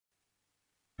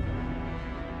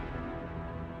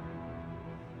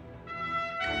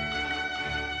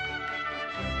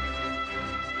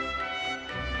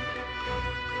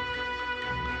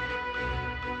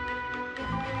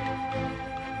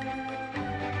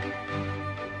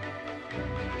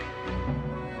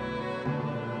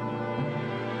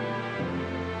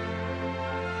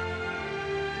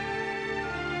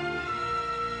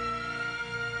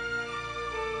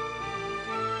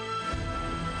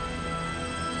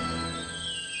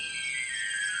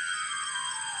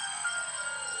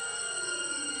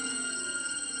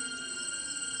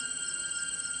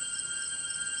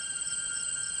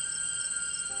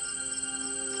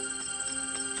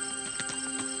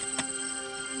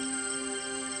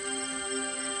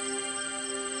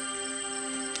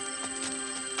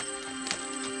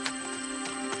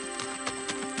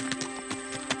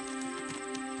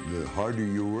harder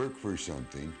you work for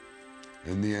something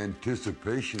and the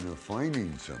anticipation of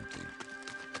finding something.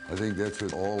 I think that's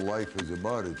what all life is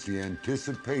about. It's the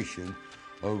anticipation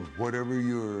of whatever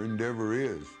your endeavor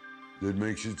is that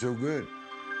makes it so good.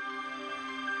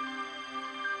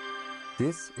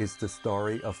 This is the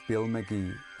story of Bill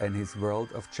Magee and his world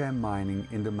of gem mining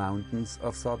in the mountains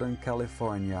of Southern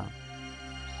California.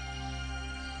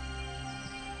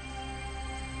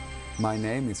 My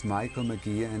name is Michael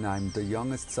Magee and I'm the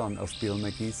youngest son of Bill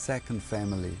Magee's second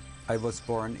family. I was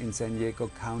born in San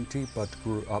Diego County but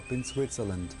grew up in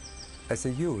Switzerland. As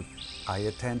a youth, I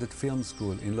attended film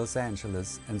school in Los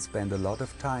Angeles and spent a lot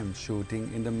of time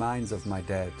shooting in the mines of my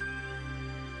dad.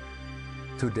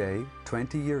 Today,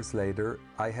 20 years later,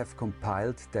 I have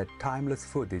compiled that timeless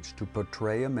footage to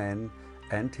portray a man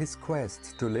and his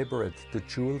quest to liberate the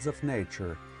jewels of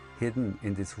nature hidden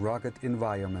in this rugged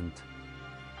environment.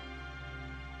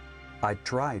 I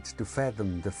tried to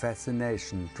fathom the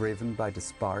fascination driven by the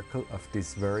sparkle of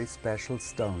these very special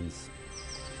stones.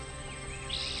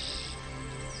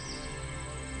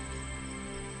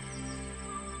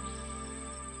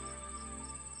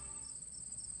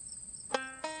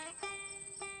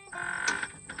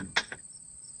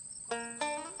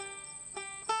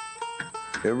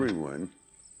 Everyone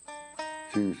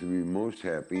seems to be most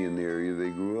happy in the area they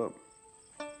grew up.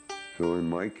 So in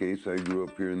my case, I grew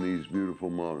up here in these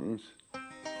beautiful mountains,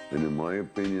 and in my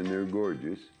opinion, they're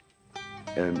gorgeous.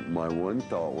 And my one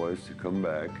thought was to come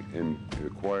back and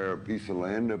acquire a piece of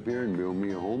land up here and build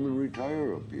me a home and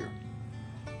retire up here,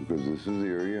 because this is the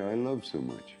area I love so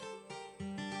much.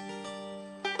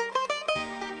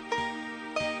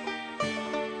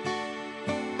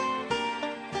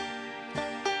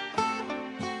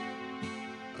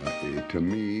 To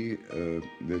me,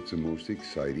 that's the most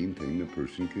exciting thing a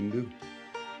person can do.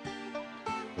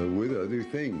 With other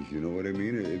things, you know what I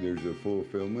mean? There's a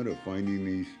fulfillment of finding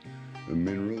these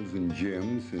minerals and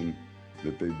gems, and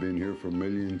that they've been here for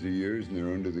millions of years and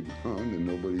they're under the ground and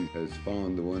nobody has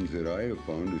found the ones that I have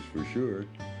found, is for sure.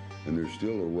 And there's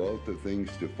still a wealth of things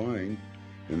to find,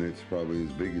 and it's probably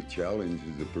as big a challenge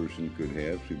as a person could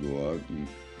have to go out and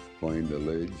find a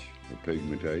ledge, a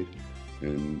pegmatite,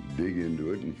 and dig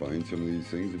into it and find some of these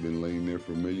things that have been laying there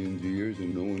for millions of years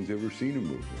and no one's ever seen them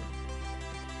before.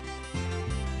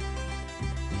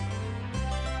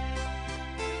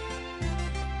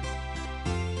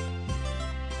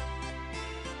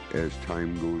 As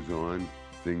time goes on,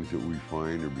 things that we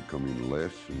find are becoming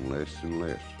less and less and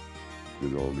less,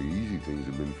 because all the easy things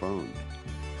have been found.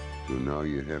 So now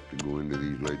you have to go into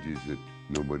these ledges that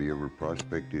nobody ever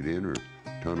prospected in or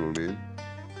tunneled in,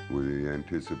 with the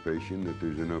anticipation that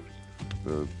there's enough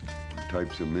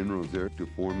types of minerals there to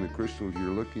form the crystals you're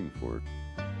looking for.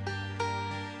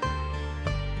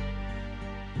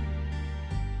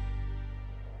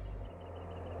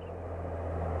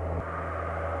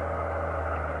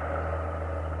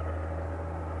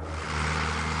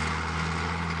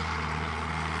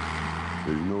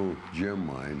 There's no gem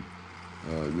mine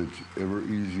that's ever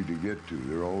easy to get to.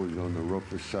 They're always on the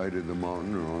roughest side of the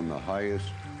mountain or on the highest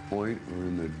point or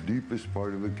in the deepest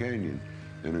part of the canyon.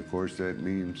 And of course that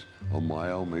means a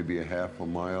mile, maybe a half a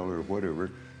mile or whatever,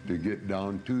 to get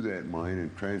down to that mine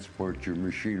and transport your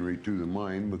machinery to the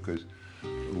mine, because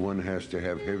one has to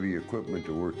have heavy equipment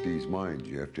to work these mines.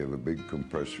 You have to have a big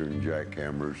compressor and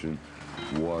jackhammers and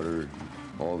water,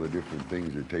 all the different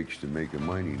things it takes to make a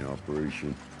mining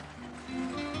operation.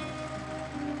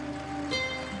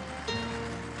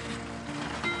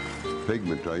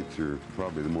 Pegmatites are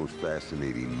probably the most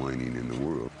fascinating mining in the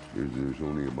world. There's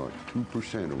only about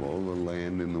 2% of all the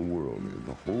land in the world, in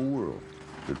the whole world,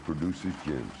 that produces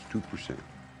gems, 2%.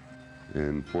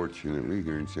 And fortunately,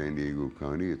 here in San Diego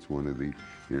County, it's one of the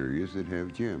areas that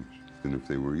have gems. And if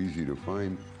they were easy to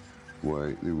find,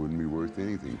 why, they wouldn't be worth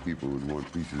anything. People would want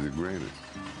pieces of granite.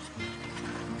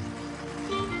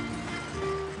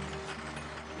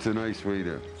 It's a nice way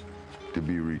to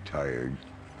be retired,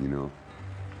 you know,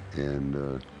 and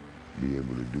be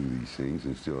able to do these things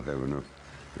and still have enough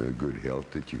good health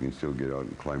that you can still get out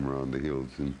and climb around the hills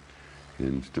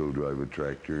and still drive a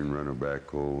tractor and run a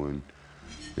backhoe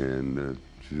and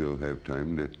still have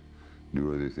time to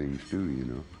do other things too, you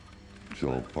know. It's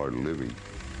all part of living.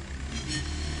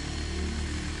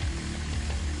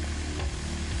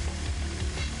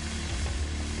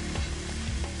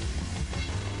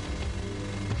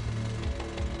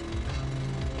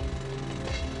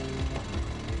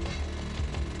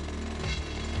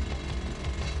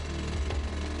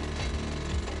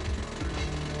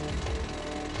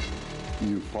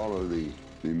 You follow the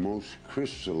most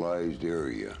crystallized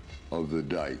area of the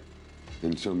dike,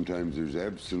 and sometimes there's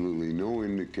absolutely no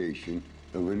indication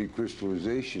of any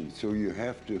crystallization, so you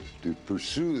have to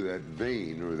pursue that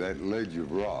vein or that ledge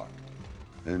of rock.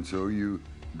 And so you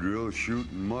drill, shoot,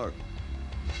 and mark.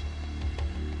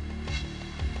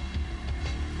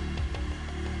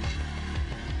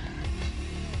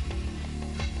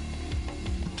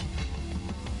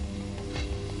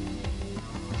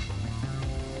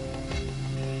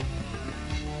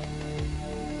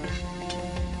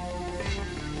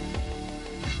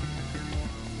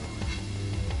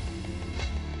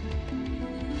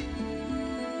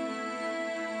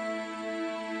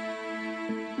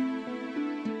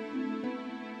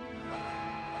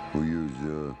 We use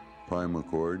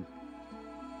primacord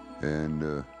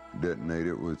and detonate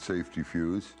it with safety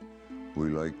fuse. We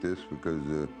like this because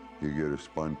you get a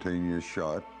spontaneous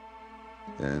shot,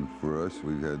 and for us,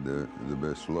 we've had the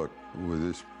best luck. With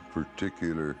this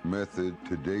particular method,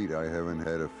 to date, I haven't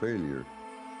had a failure.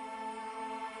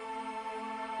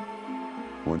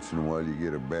 Once in a while, you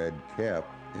get a bad cap,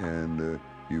 and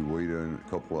you wait a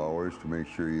couple hours to make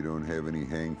sure you don't have any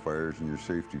hang fires in your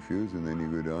safety fuse, and then you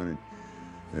go down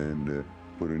and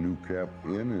put a new cap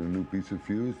in and a new piece of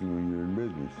fuse, and then you're in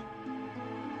business.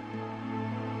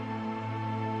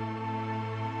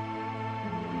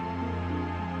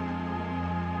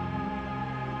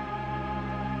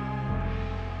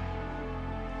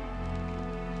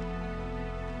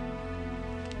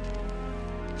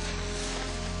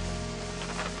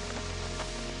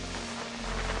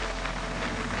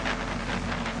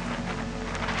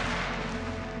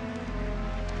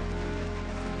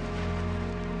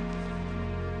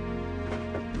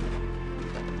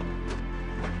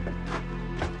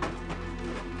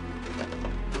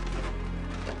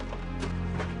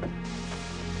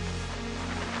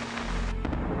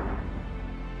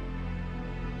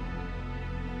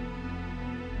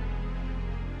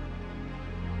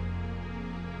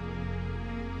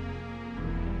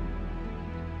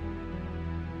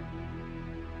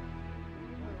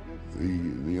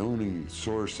 The only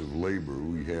source of labor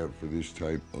we have for this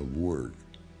type of work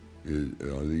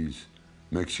are these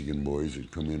Mexican boys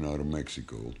that come in out of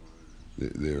Mexico.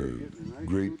 They're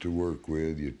great to work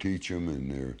with. You teach them,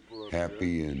 and they're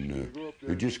happy, and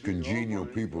they're just congenial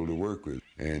people to work with.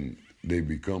 And they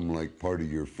become like part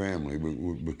of your family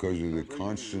because of the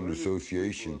constant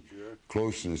association,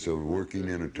 closeness of working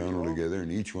in a tunnel together,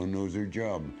 and each one knows their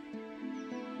job.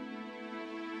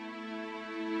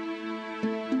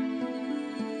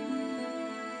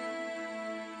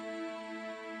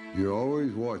 You're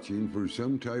always watching for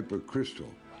some type of crystal,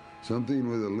 something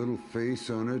with a little face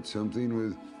on it,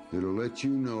 something that'll let you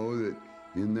know that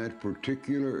in that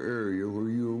particular area where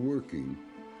you're working,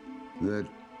 that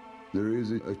there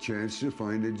is a chance to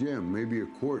find a gem. Maybe a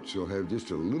quartz will have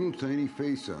just a little tiny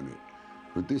face on it,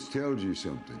 but this tells you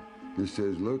something. This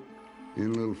says, look, in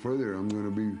a little further, I'm going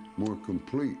to be more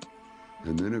complete.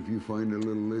 And then if you find a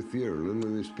little lithia or a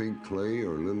little of this pink clay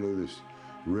or a little of this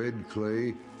red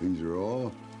clay, these are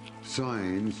all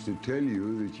signs to tell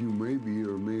you that you may be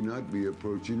or may not be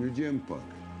approaching a gem pot.